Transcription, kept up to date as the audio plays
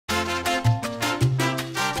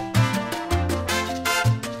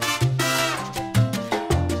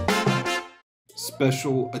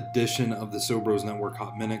special edition of the SoBros Network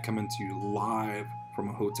Hot Minute coming to you live from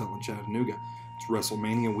a hotel in Chattanooga. It's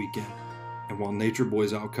WrestleMania weekend, and while Nature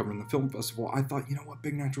Boy's out covering the film festival, I thought, you know what,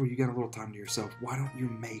 Big Natural, you got a little time to yourself. Why don't you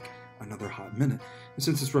make another Hot Minute? And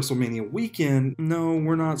since it's WrestleMania weekend, no,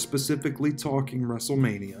 we're not specifically talking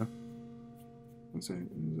WrestleMania.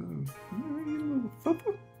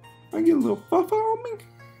 I get a little fuffa on me.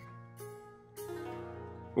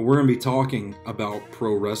 But we're going to be talking about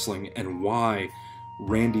pro wrestling and why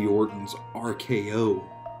Randy Orton's RKO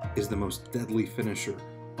is the most deadly finisher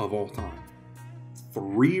of all time.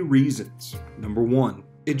 3 reasons. Number 1,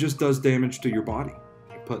 it just does damage to your body.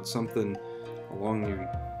 You put something along your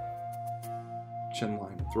chin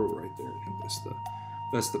line and throat right there. And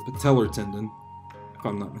that's the patellar tendon, if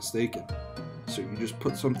I'm not mistaken. So you just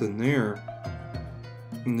put something there,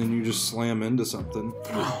 and then you just slam into something.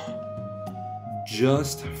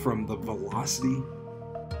 Just from the velocity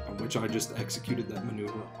on which I just executed that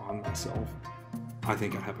maneuver on myself, I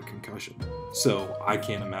think I have a concussion. So I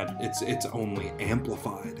can't imagine. It's only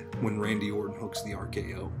amplified when Randy Orton hooks the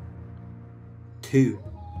RKO. 2,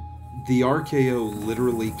 the RKO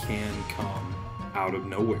literally can come out of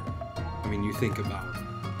nowhere. I mean, you think about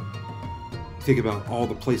all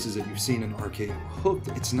the places that you've seen an RKO hooked.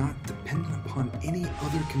 It's not dependent upon any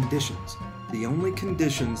other conditions. The only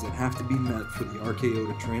conditions that have to be met for the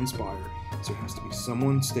RKO to transpire is there has to be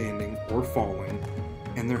someone standing or falling,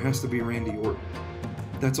 and there has to be Randy Orton.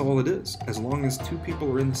 That's all it is. As long as 2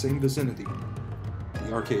 people are in the same vicinity, the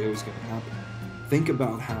RKO is going to happen. Think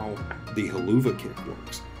about how the haluva kick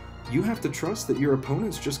works. You have to trust that your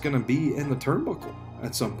opponent's just going to be in the turnbuckle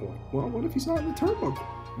at some point. Well, what if he's not in the turnbuckle?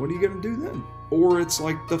 What are you going to do then? Or it's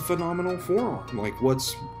like the phenomenal forearm. Like,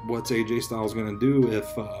 what's AJ Styles going to do if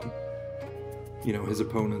his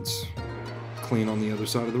opponent's clean on the other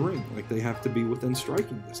side of the ring? Like, they have to be within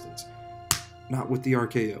striking distance. Not with the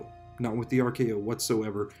RKO. Not with the RKO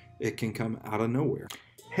whatsoever. It can come out of nowhere.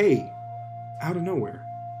 Hey, out of nowhere.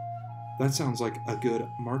 That sounds like a good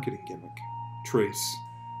marketing gimmick. Trace,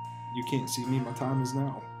 you can't see me, my time is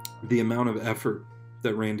now. The amount of effort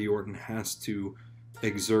that Randy Orton has to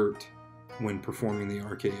exert when performing the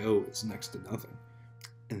RKO is next to nothing.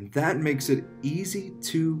 And that makes it easy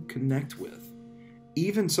to connect with.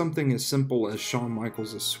 Even something as simple as Shawn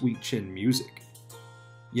Michaels' Sweet Chin music.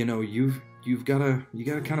 You know, you gotta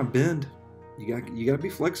kind of bend. You gotta be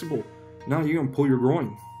flexible. No, you're gonna pull your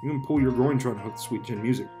groin. You're gonna pull your groin trying to hook the Sweet Chin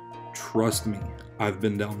music. Trust me, I've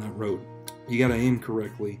been down that road. You gotta aim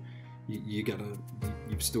correctly.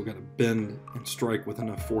 You've still gotta bend and strike with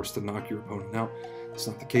enough force to knock your opponent out. It's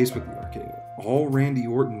not the case with the RKO. All Randy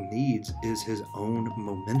Orton needs is his own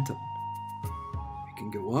momentum. It can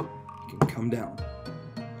go up, it can come down.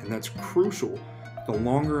 And that's crucial. The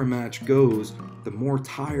longer a match goes, the more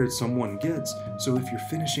tired someone gets. So if your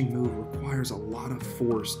finishing move requires a lot of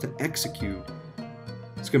force to execute,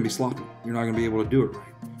 it's going to be sloppy. You're not going to be able to do it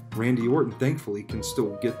right. Randy Orton, thankfully, can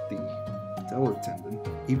still get the patellar tendon,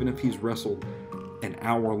 even if he's wrestled an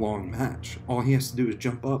hour-long match. All he has to do is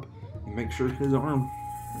jump up and make sure his arm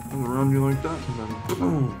comes around you like that, and then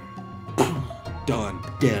boom, boom, done,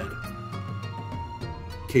 dead.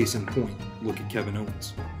 Case in point, look at Kevin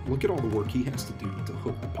Owens. Look at all the work he has to do to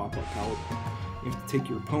hook the pop-up power bomb. You have to take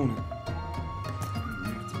your opponent, and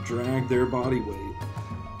you have to drag their body weight,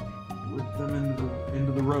 whip them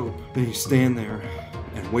into the rope. Then you stand there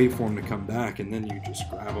and wait for him to come back, and then you just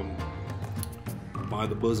grab him by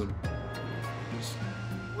the bosom. Just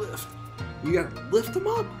lift. You gotta lift them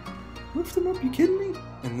up. Lift them up, you kidding me?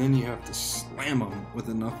 And then you have to slam them with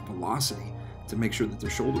enough velocity to make sure that their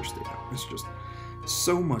shoulders stay out. It's just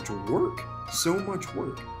so much work. So much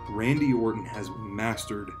work. Randy Orton has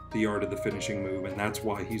mastered the art of the finishing move, and that's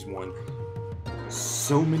why he's won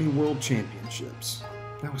so many world championships.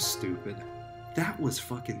 That was stupid. That was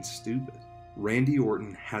fucking stupid. Randy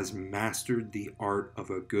Orton has mastered the art of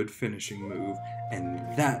a good finishing move, and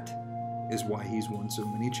that is why he's won so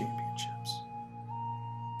many championships.